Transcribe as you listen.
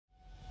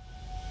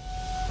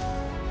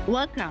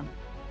Welcome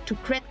to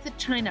Crack the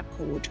China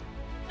Code.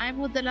 I'm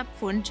Rodella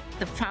Pfund,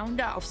 the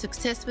founder of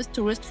Success with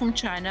Tourists from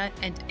China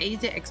and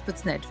Asia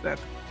Experts Network.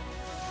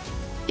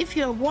 If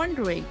you're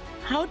wondering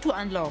how to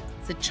unlock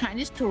the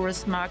Chinese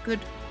tourist market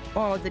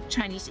or the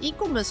Chinese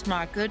e-commerce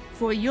market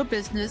for your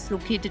business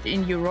located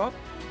in Europe,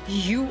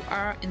 you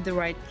are in the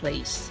right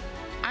place.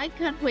 I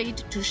can't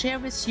wait to share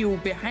with you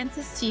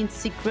behind-the-scenes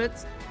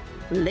secrets,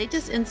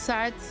 latest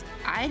insights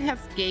I have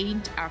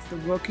gained after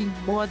working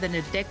more than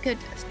a decade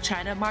as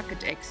China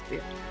market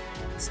expert.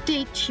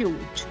 Stay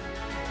tuned.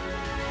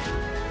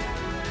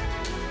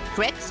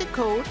 Crack the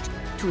code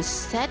to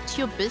set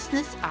your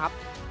business up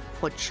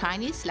for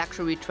Chinese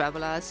luxury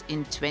travelers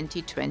in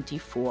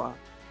 2024.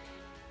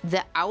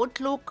 The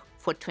outlook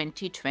for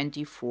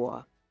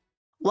 2024.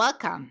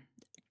 Welcome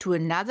to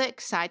another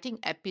exciting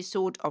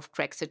episode of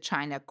Crack the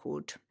China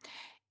Code.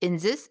 In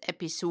this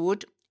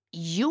episode,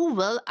 you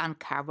will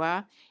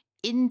uncover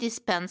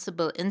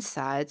indispensable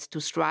insights to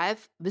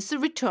strive with the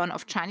return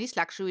of Chinese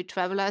luxury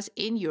travelers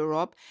in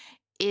Europe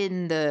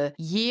in the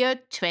year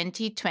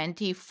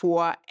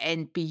 2024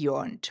 and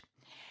beyond.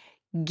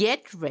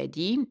 Get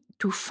ready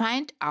to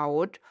find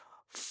out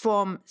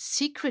from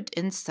secret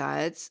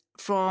insights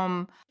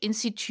from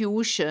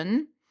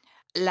institutions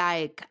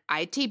like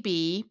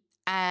ITB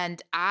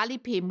and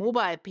Alipay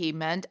mobile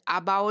payment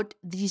about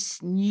these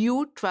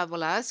new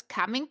travelers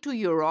coming to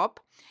Europe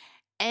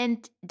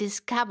and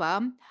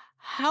discover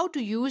how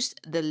to use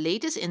the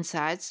latest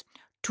insights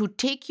to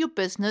take your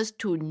business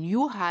to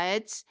new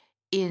heights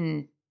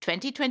in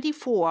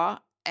 2024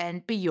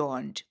 and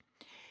beyond.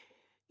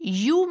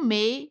 You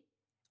may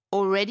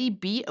already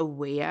be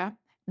aware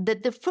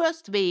that the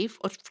first wave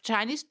of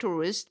Chinese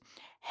tourists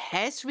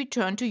has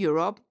returned to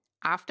Europe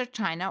after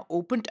China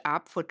opened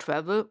up for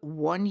travel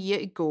 1 year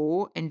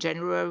ago in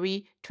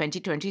January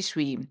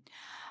 2023.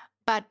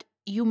 But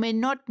you may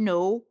not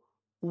know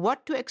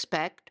what to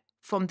expect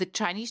from the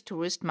Chinese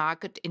tourist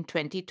market in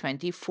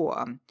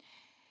 2024.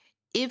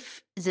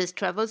 If this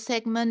travel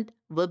segment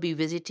will be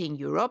visiting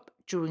Europe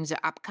during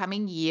the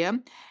upcoming year,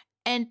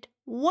 and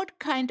what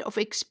kind of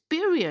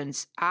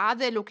experience are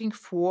they looking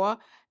for,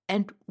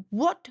 and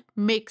what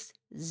makes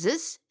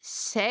this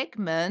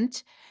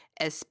segment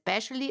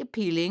especially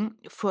appealing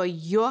for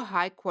your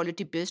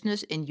high-quality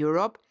business in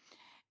Europe,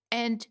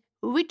 and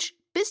which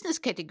business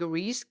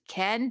categories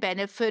can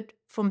benefit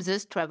from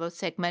this travel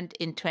segment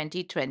in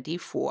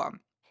 2024.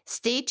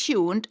 Stay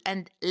tuned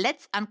and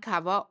let's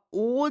uncover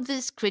all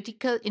this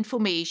critical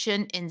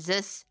information in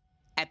this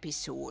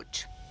episode.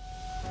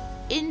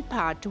 In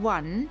part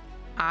 1,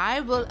 I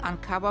will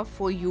uncover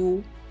for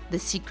you the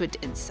secret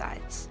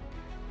insights.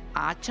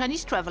 Are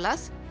Chinese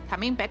travelers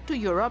coming back to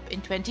Europe in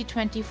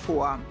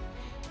 2024?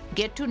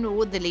 Get to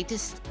know the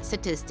latest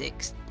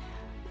statistics.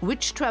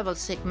 Which travel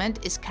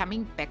segment is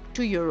coming back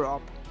to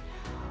Europe?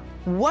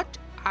 What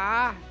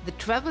are the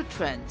travel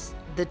trends,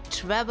 the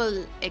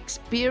travel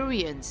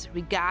experience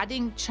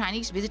regarding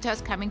Chinese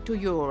visitors coming to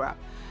Europe?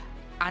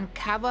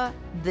 Uncover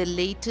the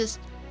latest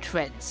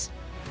trends.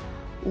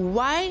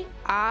 Why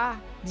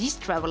are these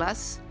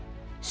travelers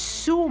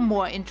so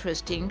more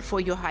interesting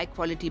for your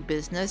high-quality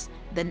business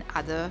than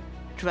other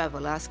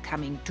travelers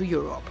coming to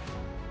Europe?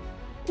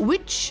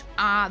 Which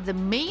are the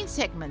main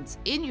segments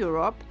in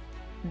Europe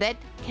that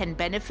can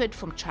benefit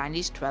from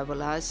Chinese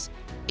travelers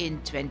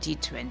in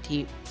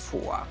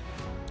 2024?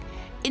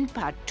 In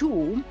part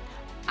 2,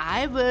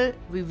 I will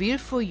reveal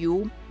for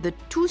you the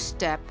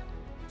two-step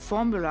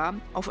formula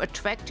of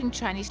attracting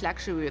Chinese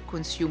luxury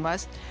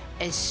consumers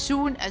as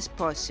soon as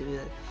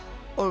possible,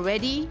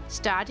 already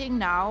starting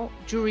now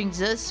during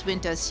this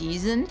winter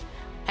season,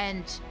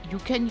 and you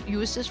can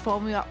use this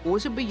formula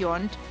also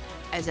beyond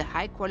as a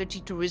high-quality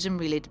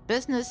tourism-related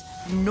business,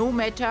 no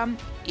matter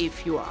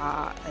if you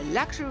are a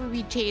luxury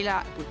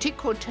retailer, a boutique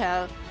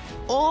hotel,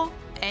 or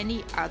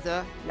any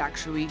other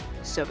luxury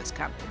service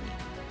company.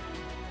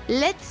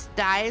 Let's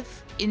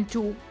dive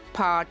into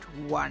part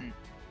 1.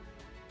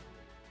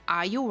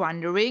 Are you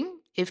wondering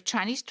if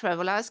Chinese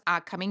travelers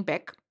are coming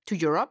back to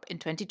Europe in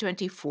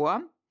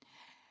 2024?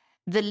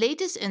 The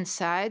latest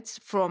insights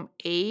from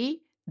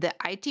the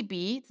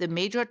ITB, the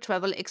major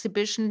travel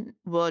exhibition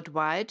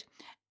worldwide,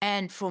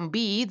 and from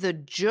B, the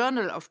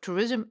Journal of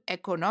Tourism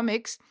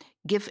Economics,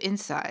 give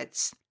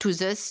insights to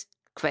this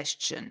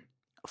question.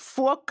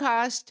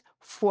 Forecast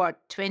for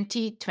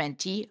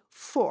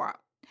 2024.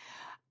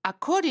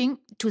 According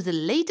to the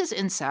latest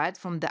insight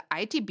from the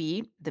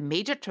ITB, the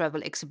major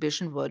travel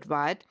exhibition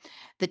worldwide,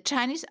 the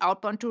Chinese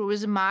outbound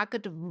tourism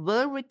market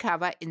will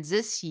recover in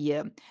this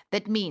year.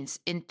 That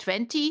means in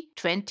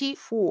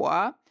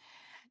 2024,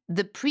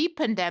 the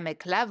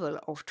pre-pandemic level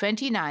of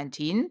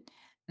 2019,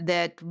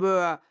 that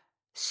were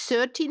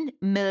 13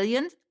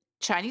 million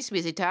Chinese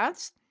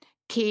visitors,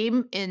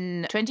 came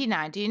in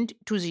 2019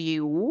 to the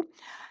EU,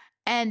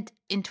 and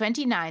in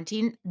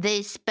 2019,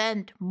 they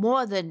spent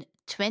more than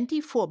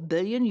 24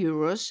 billion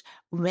euros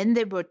when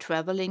they were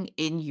traveling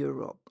in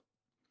Europe.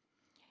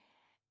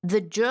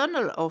 The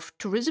Journal of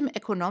Tourism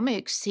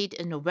Economics said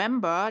in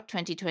November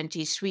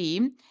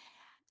 2023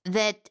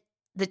 that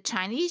the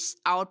Chinese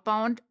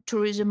outbound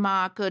tourism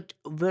market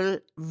will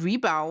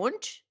rebound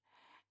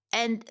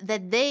and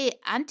that they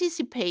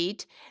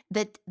anticipate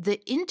that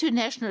the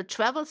international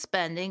travel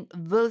spending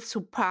will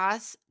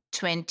surpass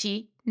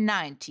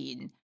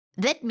 2019.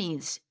 That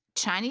means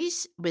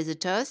Chinese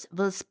visitors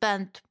will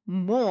spend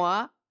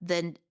more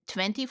than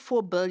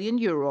 24 billion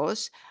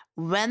euros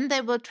when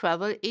they will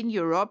travel in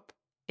Europe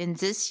in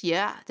this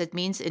year, that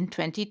means in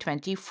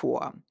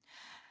 2024.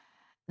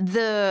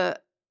 The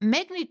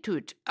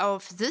magnitude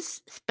of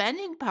this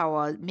spending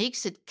power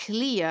makes it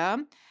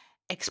clear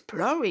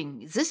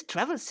exploring this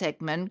travel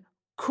segment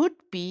could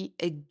be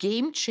a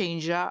game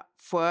changer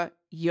for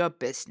your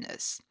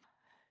business.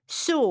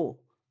 So,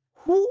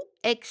 who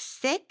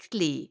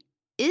exactly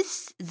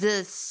is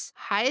this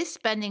high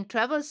spending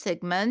travel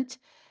segment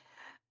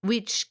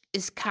which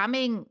is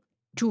coming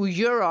to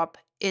Europe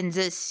in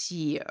this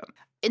year?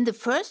 In the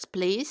first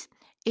place,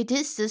 it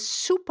is the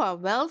super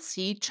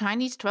wealthy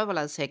Chinese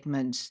traveler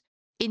segments,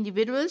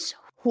 individuals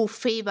who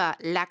favor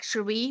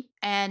luxury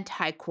and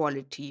high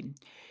quality.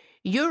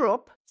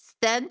 Europe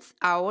stands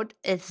out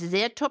as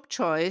their top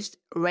choice,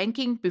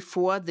 ranking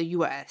before the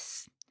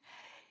US.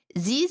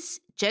 These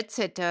jet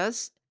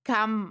setters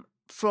come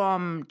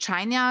from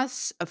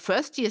China's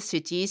first-tier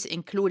cities,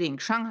 including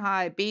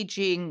Shanghai,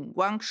 Beijing,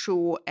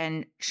 Guangzhou,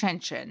 and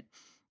Shenzhen.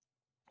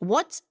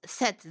 What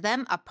sets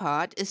them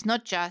apart is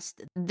not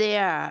just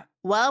their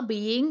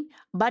well-being,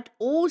 but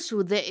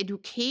also their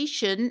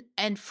education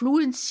and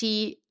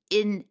fluency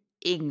in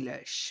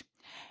English.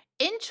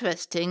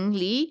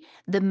 Interestingly,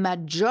 the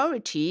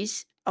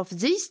majorities of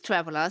these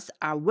travelers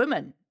are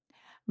women,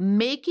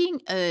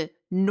 making a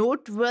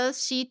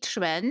noteworthy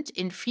trend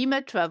in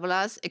female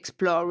travelers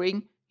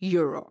exploring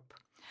Europe.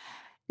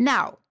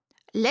 Now,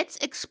 let's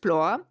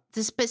explore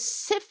the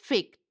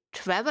specific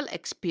travel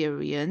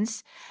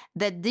experience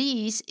that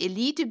this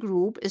elite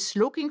group is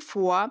looking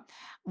for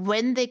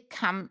when they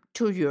come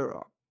to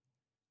Europe.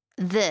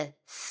 The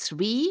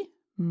three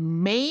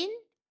main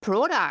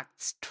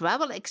products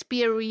travel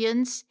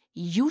experience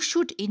you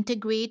should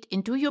integrate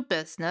into your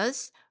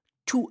business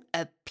to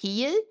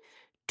appeal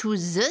to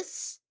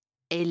this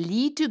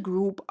elite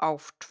group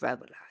of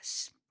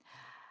travelers.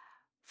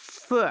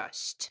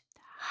 First,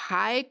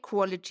 high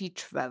quality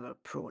travel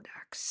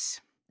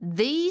products.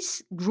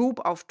 This group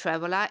of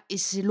traveler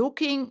is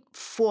looking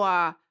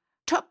for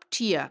top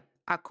tier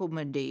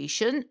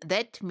accommodation.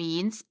 That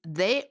means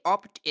they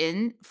opt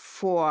in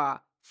for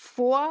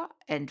 4-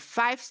 and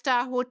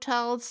 5-star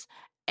hotels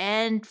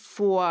and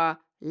for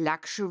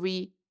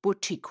luxury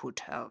boutique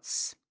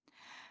hotels.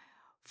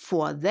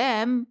 For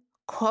them,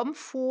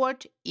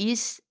 comfort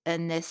is a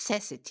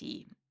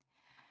necessity.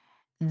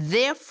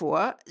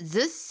 Therefore,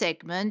 this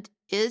segment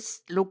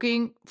is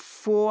looking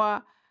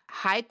for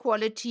high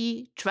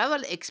quality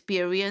travel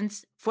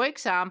experience, for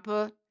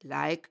example,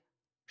 like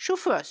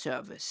chauffeur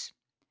service.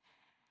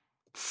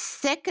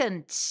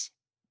 Second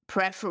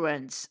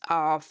preference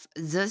of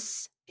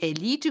this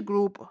elite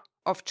group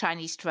of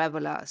Chinese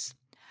travelers,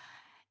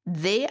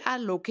 they are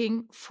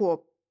looking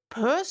for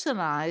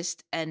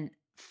personalized and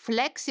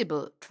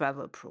flexible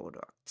travel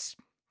products.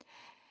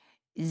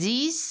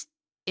 These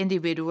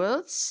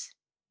individuals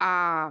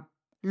are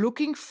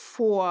looking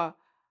for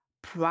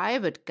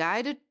private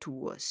guided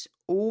tours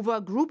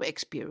over group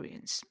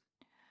experience,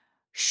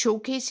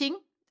 showcasing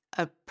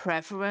a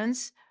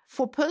preference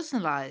for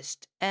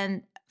personalized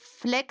and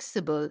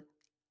flexible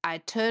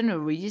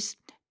itineraries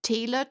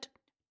tailored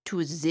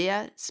to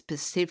their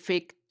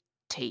specific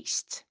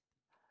taste.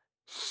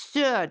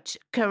 Third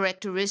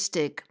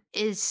characteristic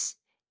is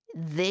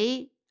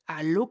they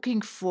are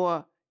looking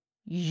for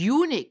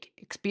unique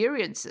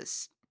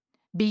experiences.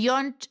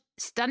 Beyond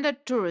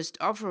standard tourist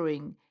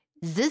offering,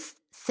 this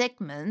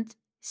segment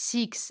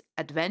seeks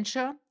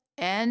adventure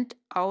and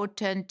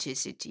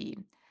authenticity.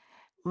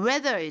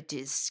 Whether it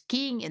is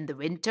skiing in the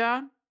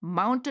winter,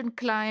 mountain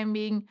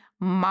climbing,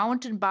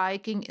 mountain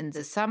biking in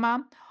the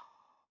summer,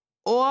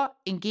 or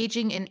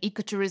engaging in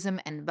ecotourism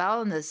and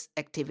wellness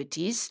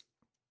activities,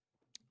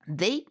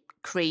 they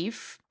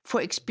crave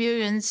for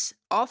experience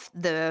off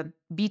the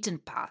beaten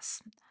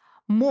path.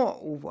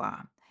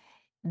 Moreover,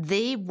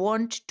 they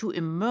want to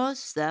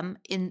immerse them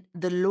in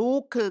the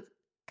local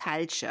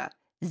culture.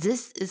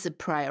 This is a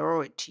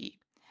priority.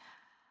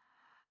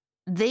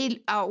 They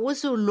are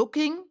also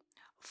looking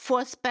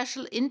for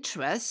special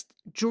interest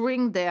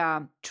during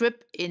their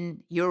trip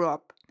in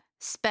Europe,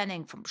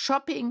 spanning from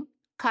shopping,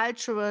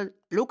 cultural,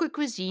 local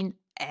cuisine,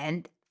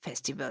 and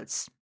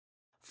festivals.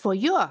 For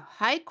your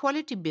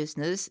high-quality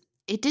business,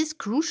 it is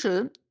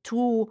crucial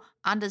to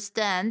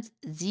understand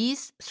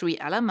these three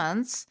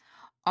elements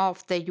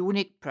of their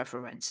unique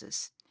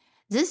preferences.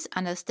 This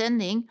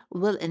understanding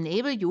will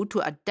enable you to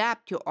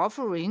adapt your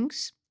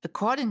offerings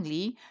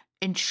accordingly,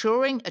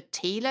 ensuring a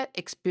tailored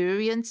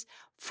experience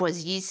for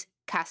these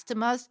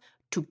customers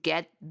to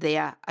get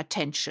their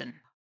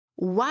attention.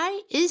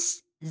 Why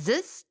is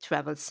this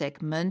travel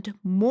segment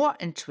more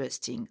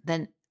interesting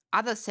than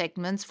other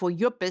segments for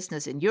your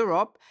business in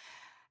Europe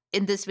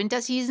in this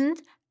winter season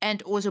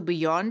and also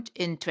beyond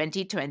in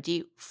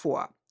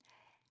 2024?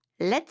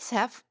 Let's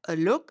have a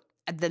look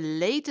at the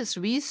latest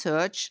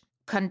research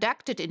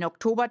conducted in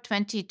October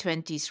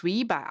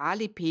 2023 by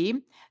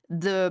Alipay,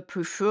 the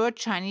preferred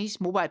Chinese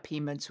mobile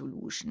payment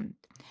solution.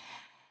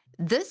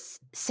 This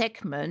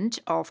segment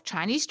of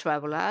Chinese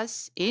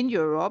travelers in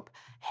Europe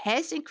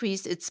has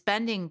increased its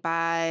spending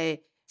by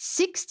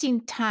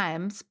 16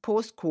 times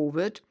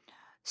post-COVID.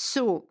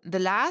 So the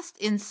last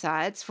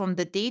insights from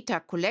the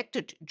data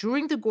collected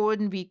during the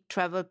Golden Week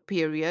travel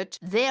period,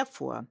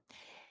 therefore,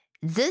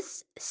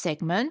 this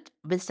segment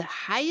with the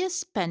highest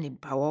spending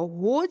power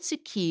holds the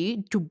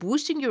key to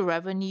boosting your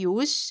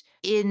revenues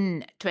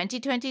in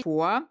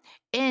 2024,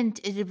 and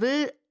it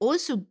will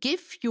also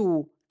give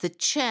you the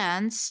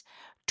chance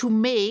to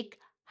make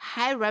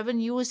high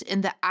revenues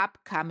in the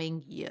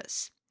upcoming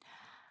years.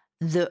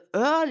 The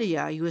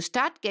earlier you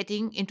start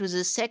getting into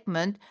this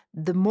segment,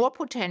 the more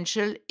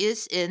potential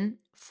is in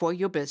for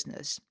your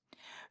business.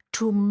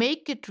 To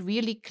make it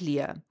really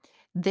clear,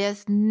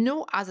 there's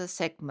no other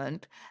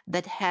segment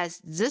that has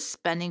this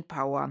spending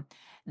power.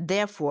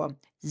 Therefore,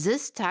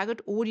 this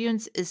target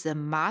audience is a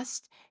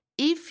must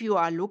if you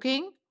are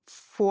looking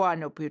for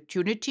an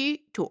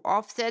opportunity to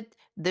offset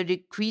the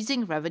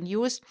decreasing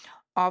revenues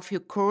of your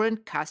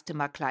current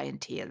customer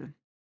clientele.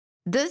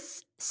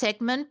 This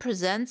segment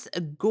presents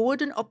a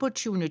golden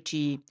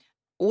opportunity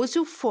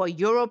also for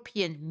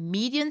European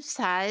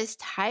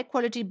medium-sized,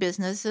 high-quality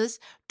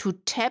businesses to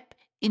tap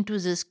into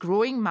this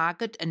growing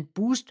market and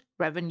boost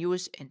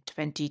revenues in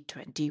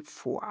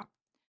 2024.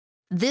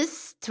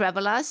 These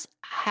travelers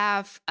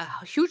have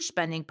a huge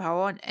spending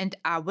power and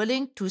are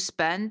willing to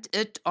spend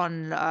it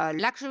on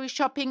luxury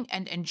shopping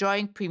and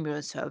enjoying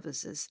premium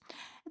services.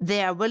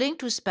 They are willing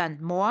to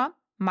spend more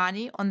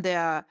money on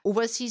their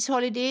overseas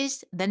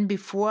holidays than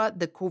before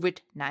the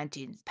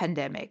COVID-19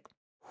 pandemic.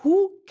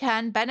 Who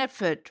can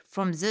benefit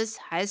from this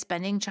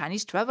high-spending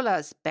Chinese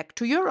travelers back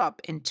to Europe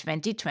in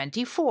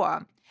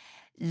 2024?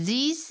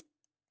 These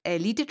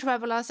elite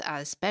travelers are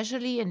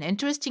especially an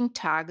interesting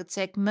target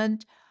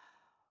segment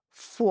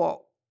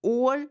for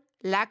all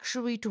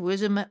luxury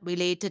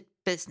tourism-related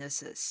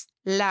businesses,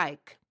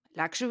 like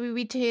luxury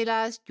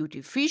retailers,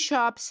 duty-free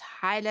shops,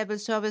 high-level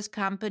service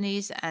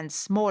companies, and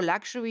small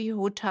luxury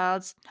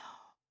hotels.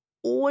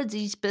 All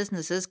these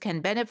businesses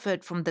can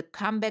benefit from the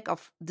comeback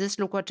of this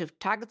lucrative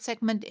target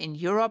segment in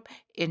Europe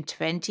in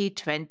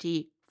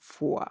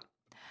 2024.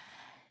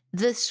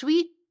 The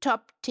 3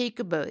 top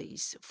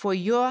takeaways for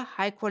your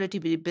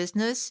high-quality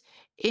business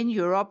in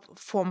Europe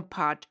form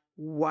part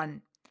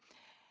 1.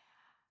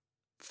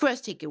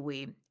 First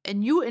takeaway, a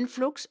new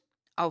influx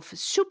of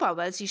super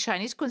wealthy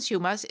Chinese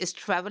consumers is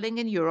traveling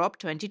in Europe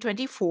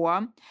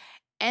 2024,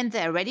 and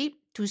they're ready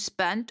to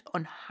spend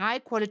on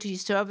high-quality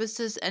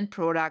services and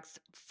products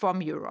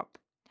from Europe.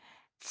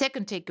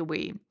 Second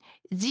takeaway,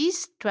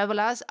 these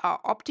travelers are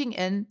opting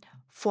in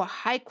for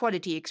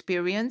high-quality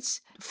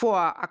experience,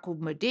 for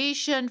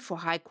accommodation, for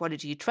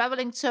high-quality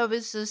traveling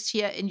services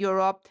here in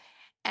Europe,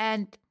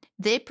 and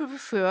they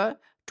prefer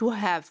to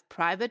have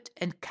private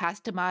and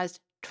customized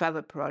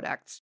travel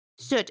products.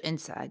 Third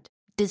insight,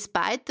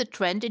 despite the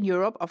trend in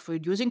Europe of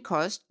reducing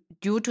costs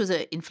due to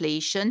the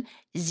inflation,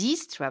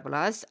 these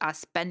travelers are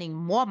spending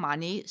more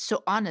money.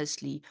 So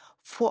honestly,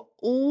 for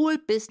all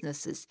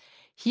businesses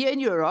here in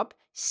Europe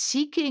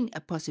seeking a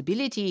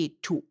possibility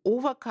to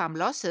overcome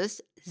losses,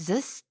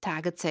 this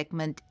target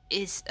segment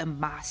is a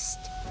must.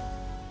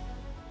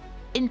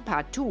 In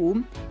part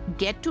 2,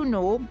 get to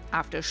know,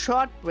 after a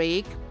short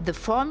break, the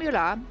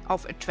formula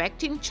of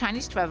attracting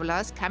Chinese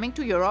travelers coming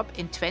to Europe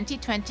in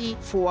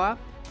 2024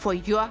 for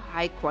your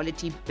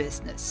high-quality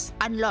business.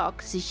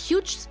 Unlock the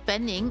huge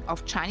spending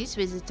of Chinese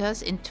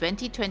visitors in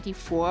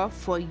 2024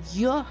 for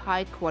your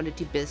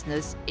high-quality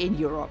business in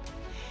Europe.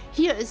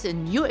 Here is a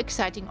new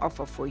exciting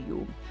offer for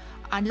you.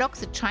 Unlock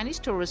the Chinese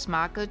tourist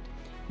market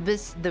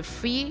with the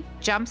free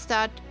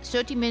Jumpstart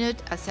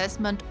 30-minute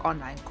assessment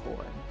online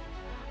call.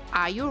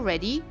 Are you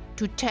ready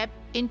to tap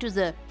into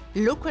the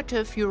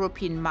lucrative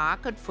European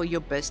market for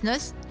your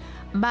business,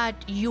 but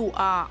you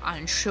are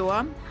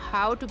unsure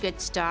how to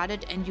get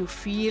started and you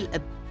feel a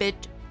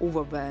bit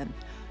overwhelmed?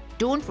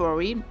 Don't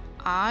worry,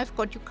 I've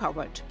got you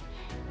covered.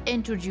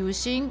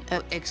 Introducing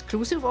an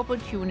exclusive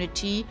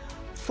opportunity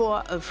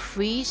for a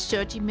free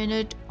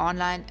 30-minute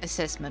online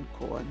assessment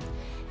call.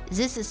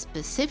 This is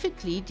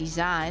specifically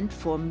designed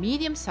for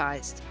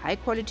medium-sized,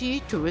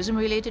 high-quality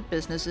tourism-related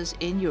businesses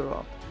in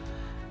Europe.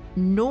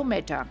 No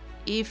matter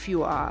if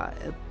you are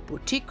a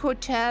boutique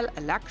hotel,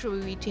 a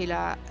luxury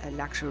retailer, a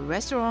luxury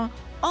restaurant,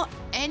 or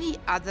any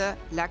other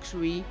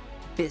luxury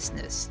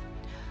business.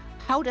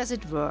 How does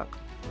it work?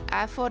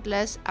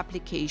 Effortless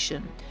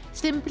application.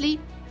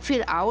 Simply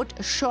fill out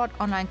a short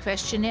online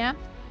questionnaire,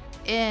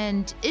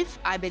 and if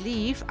I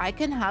believe I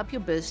can help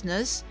your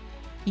business,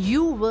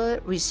 you will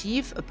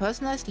receive a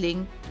personalized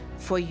link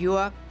for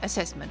your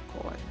assessment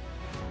call.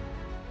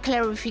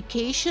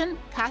 Clarification,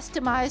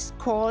 customized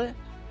call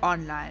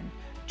online.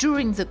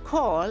 During the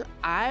call,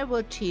 I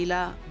will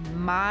tailor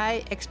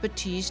my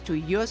expertise to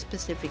your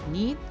specific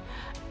need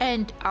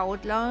and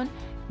outline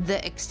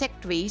the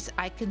exact ways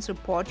I can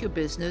support your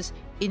business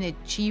in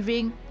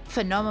achieving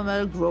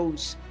phenomenal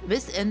growth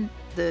within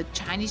the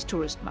Chinese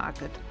tourist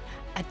market.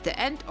 At the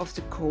end of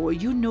the call,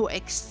 you know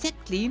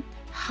exactly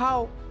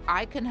how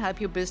I can help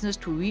your business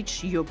to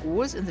reach your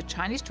goals in the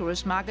Chinese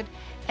tourist market,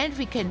 and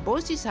we can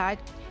both decide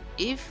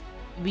if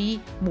we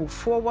move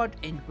forward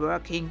in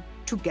working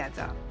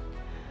together.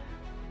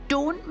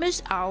 Don't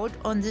miss out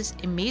on this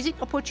amazing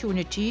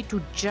opportunity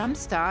to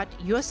jumpstart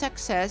your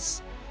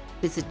success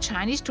with the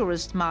Chinese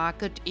tourist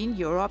market in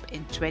Europe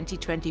in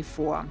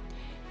 2024.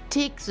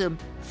 Take the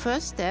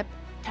first step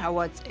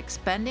towards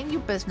expanding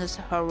your business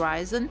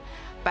horizon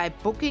by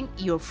booking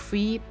your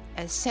free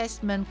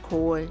assessment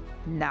call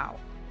now.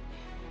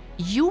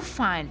 You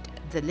find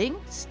the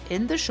links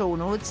in the show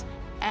notes,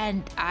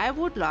 and I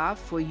would love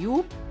for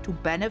you to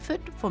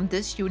benefit from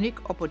this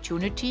unique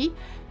opportunity,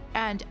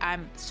 and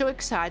I'm so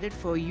excited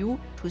for you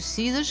to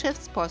see the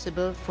shifts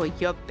possible for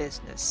your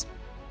business.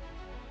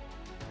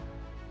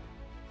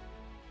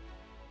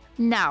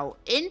 Now,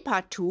 in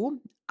part 2,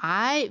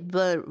 I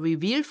will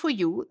reveal for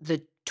you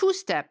the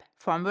two-step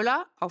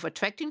formula of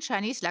attracting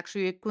Chinese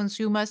luxury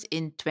consumers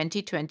in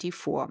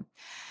 2024.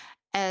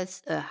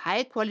 As a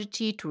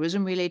high-quality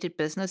tourism-related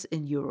business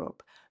in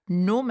Europe,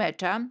 no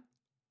matter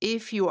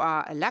if you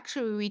are a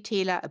luxury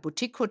retailer, a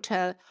boutique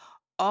hotel,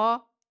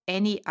 or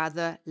any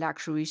other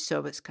luxury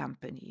service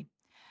company.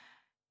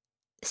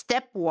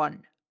 Step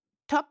 1,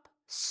 top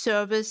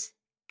service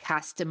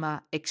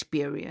customer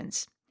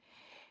experience.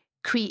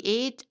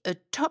 Create a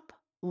top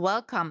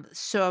welcome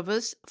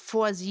service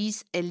for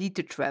these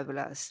elite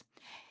travelers.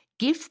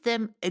 Give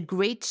them a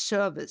great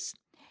service.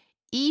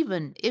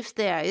 Even if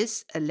there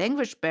is a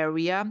language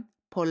barrier,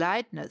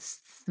 politeness,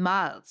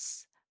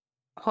 smiles,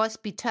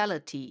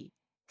 hospitality,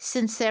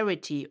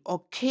 sincerity,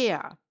 or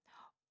care,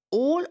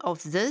 all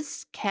of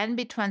this can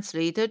be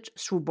translated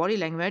through body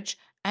language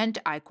and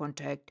eye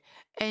contact,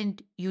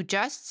 and you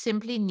just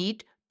simply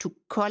need to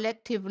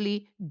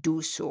collectively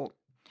do so.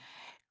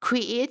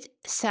 Create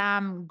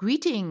some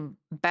greeting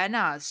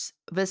banners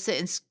with the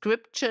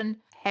inscription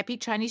Happy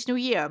Chinese New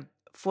Year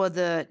for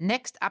the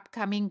next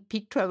upcoming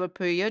peak travel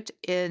period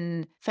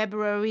in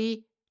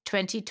February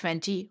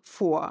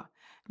 2024.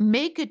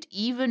 Make it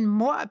even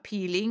more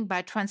appealing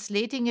by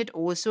translating it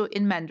also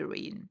in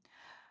Mandarin.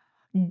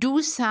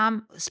 Do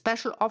some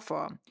special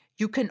offer.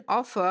 You can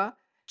offer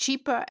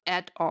cheaper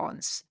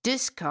add-ons,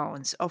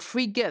 discounts, or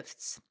free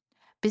gifts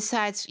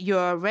besides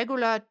your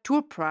regular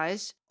tour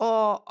price,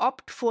 or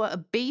opt for a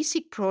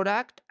basic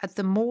product at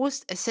the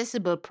most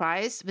accessible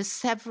price with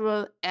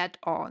several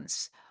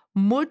add-ons.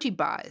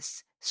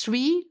 Multi-buys,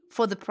 3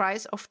 for the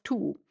price of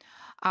 2,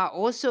 are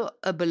also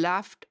a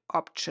beloved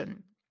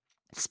option.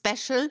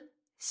 Special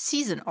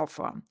season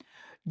offer.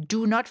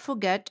 Do not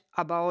forget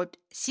about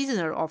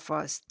seasonal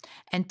offers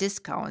and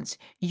discounts.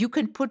 You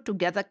can put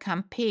together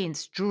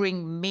campaigns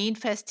during main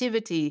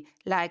festivity,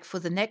 like for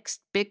the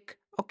next big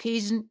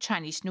occasion,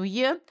 Chinese New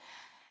Year.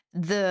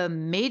 The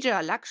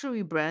major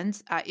luxury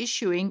brands are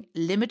issuing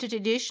limited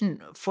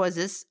edition for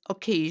this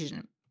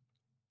occasion.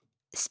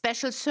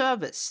 Special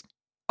service.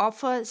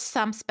 Offer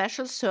some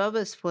special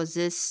service for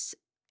this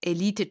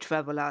elite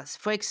travelers.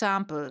 For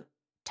example,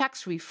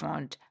 tax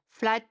refund,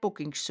 flight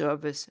booking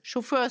service,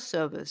 chauffeur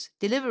service,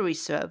 delivery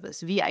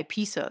service,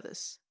 VIP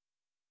service.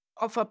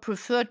 Offer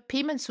preferred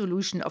payment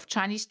solution of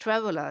Chinese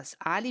travelers.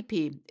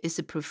 Alipay is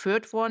the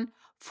preferred one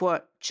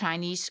for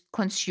Chinese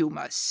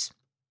consumers.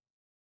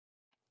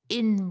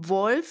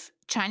 Involve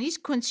Chinese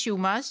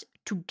consumers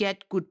to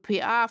get good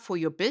PR for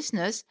your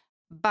business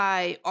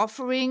by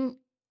offering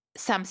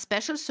some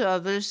special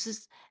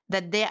services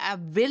that they are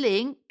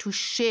willing to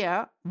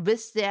share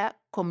with their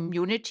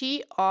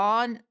community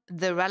on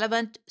the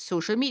relevant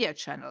social media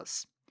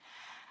channels.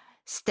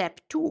 Step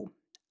 2,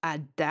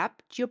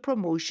 adapt your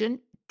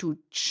promotion to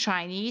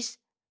Chinese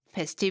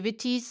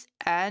festivities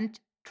and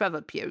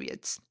travel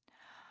periods.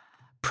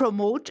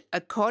 Promote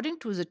according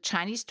to the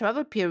Chinese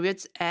travel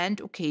periods and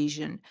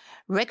occasion,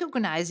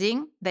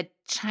 recognizing that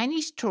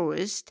Chinese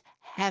tourists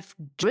have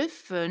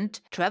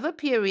different travel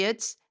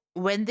periods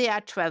when they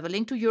are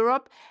traveling to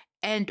Europe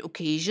and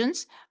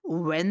occasions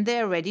when they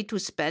are ready to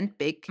spend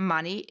big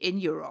money in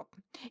Europe.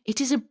 It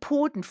is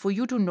important for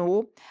you to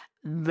know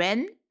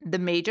when the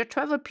major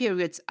travel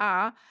periods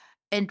are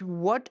and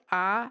what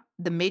are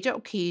the major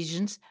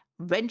occasions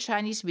when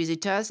Chinese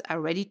visitors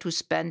are ready to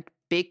spend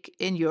big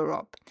in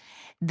Europe.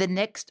 The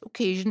next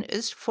occasion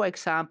is, for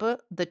example,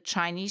 the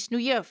Chinese New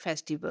Year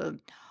festival,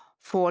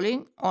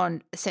 falling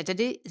on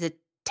Saturday, the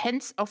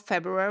 10th of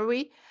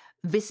February,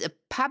 with a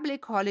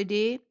public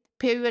holiday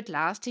period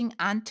lasting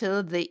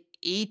until the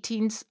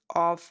 18th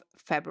of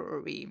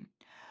February.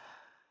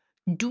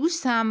 Do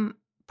some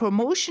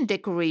promotion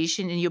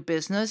decoration in your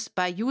business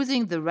by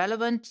using the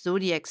relevant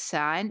zodiac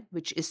sign,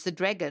 which is the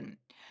dragon.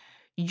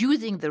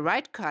 Using the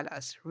right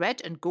colors, red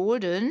and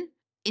golden,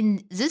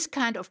 in this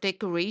kind of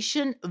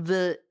decoration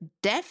will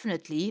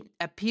definitely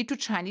appeal to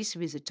Chinese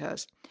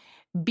visitors.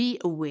 Be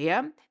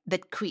aware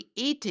that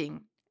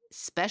creating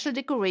special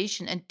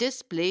decoration and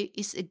display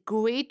is a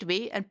great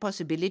way and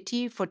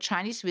possibility for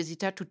Chinese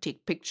visitors to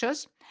take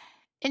pictures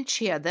and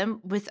share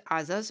them with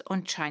others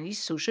on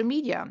Chinese social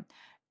media,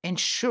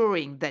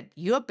 ensuring that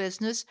your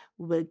business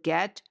will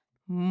get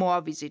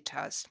more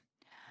visitors.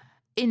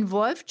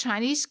 Involve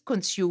Chinese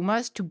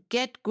consumers to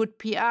get good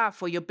PR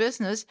for your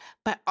business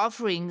by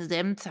offering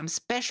them some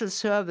special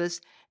service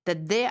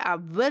that they are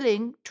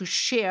willing to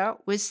share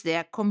with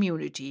their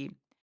community.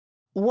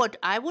 What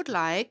I would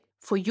like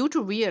for you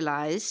to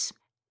realize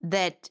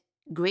that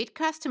great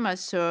customer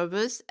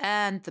service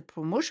and the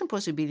promotion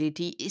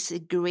possibility is a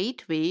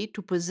great way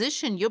to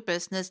position your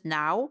business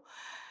now.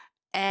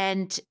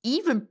 And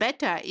even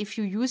better, if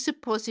you use the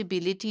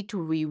possibility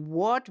to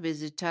reward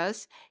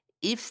visitors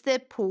if they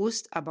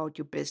post about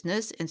your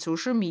business in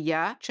social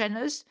media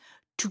channels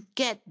to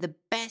get the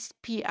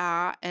best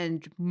PR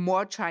and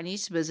more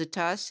Chinese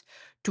visitors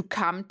to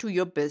come to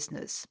your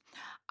business.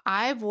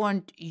 I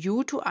want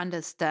you to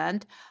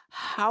understand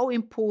how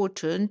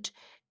important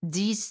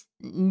this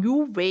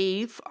new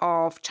wave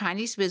of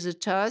Chinese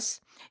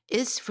visitors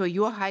is for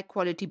your high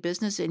quality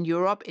business in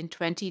Europe in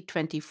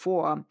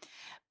 2024,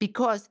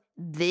 because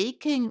they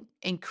can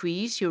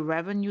increase your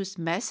revenues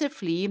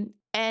massively.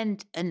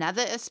 And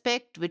another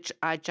aspect, which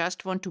I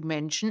just want to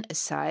mention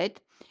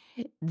aside,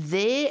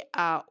 they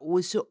are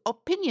also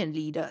opinion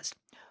leaders.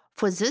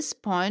 For this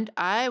point,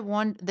 I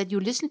want that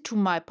you listen to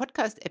my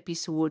podcast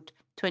episode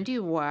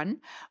 21,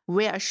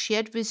 where I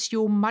shared with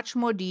you much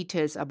more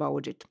details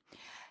about it.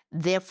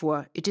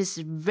 Therefore, it is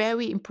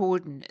very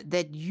important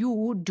that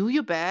you do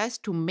your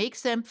best to make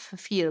them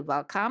feel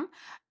welcome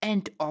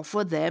and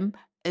offer them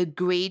a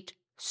great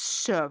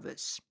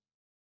service.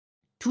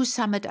 To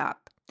sum it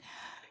up,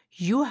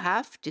 you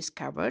have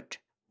discovered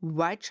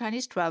why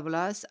Chinese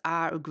travelers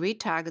are a great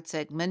target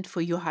segment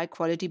for your high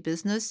quality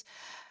business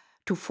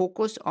to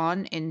focus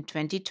on in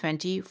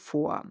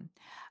 2024.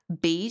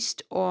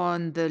 Based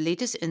on the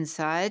latest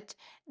insight,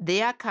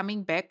 they are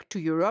coming back to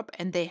Europe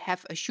and they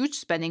have a huge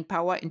spending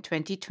power in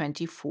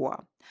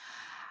 2024.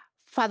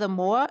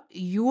 Furthermore,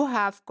 you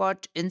have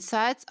got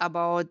insights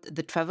about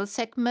the travel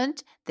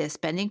segment, their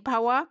spending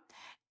power,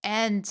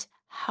 and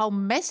how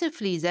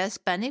massively their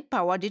spending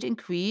power did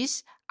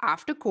increase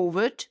after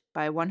COVID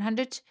by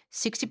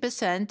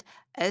 160%,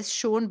 as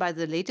shown by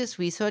the latest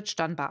research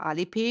done by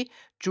Alipay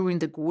during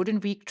the Golden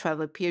Week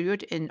travel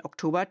period in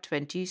October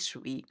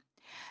 23.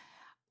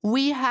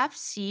 We have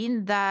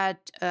seen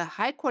that a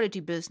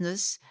high-quality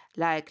business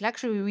like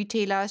luxury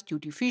retailers,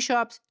 duty-free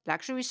shops,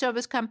 luxury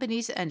service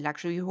companies, and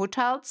luxury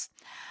hotels,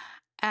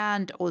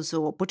 and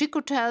also boutique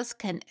hotels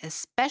can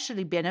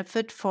especially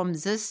benefit from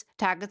this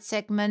target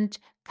segment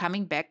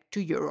coming back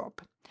to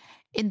Europe.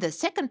 In the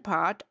second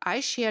part,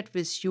 I shared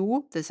with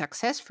you the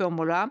success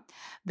formula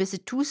with the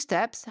 2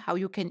 steps how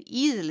you can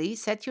easily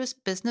set your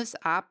business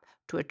up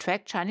to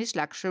attract Chinese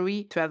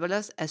luxury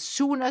travelers as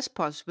soon as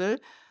possible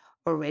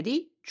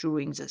already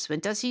during this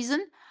winter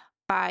season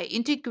by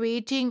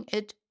integrating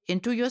it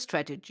into your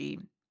strategy,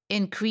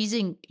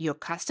 increasing your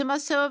customer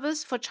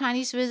service for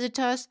Chinese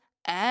visitors,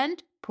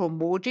 and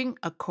promoting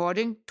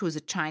according to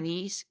the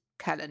Chinese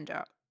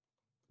calendar.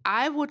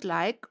 I would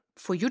like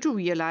for you to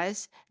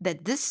realize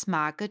that this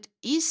market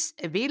is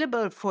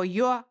available for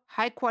your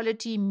high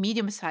quality,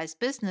 medium sized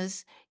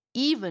business,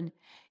 even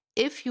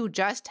if you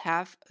just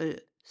have a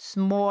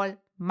small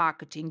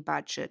marketing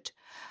budget.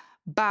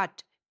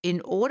 But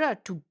in order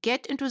to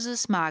get into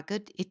this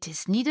market, it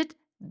is needed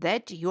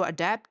that you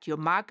adapt your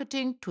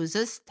marketing to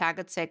this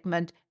target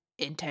segment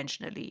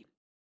intentionally.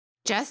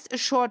 Just a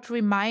short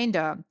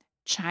reminder,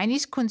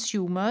 Chinese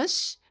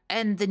consumers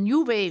and the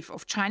new wave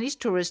of Chinese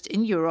tourists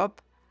in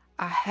Europe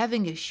are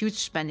having a huge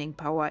spending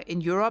power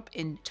in Europe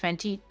in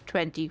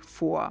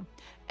 2024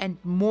 and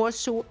more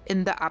so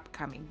in the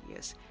upcoming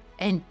years.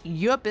 And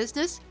your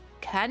business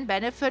can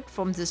benefit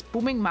from this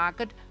booming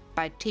market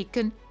by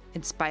taking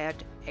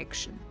inspired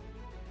action.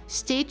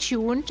 Stay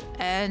tuned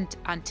and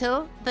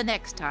until the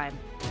next time.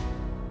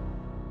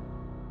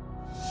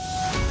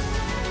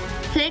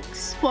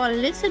 Thanks for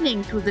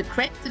listening to the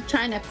Crack the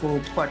China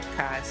Code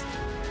podcast.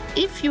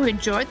 If you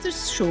enjoyed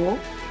this show,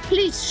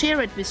 please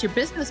share it with your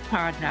business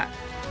partner.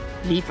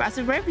 Leave us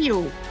a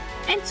review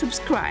and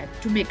subscribe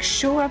to make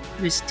sure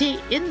you stay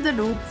in the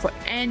loop for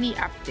any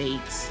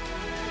updates.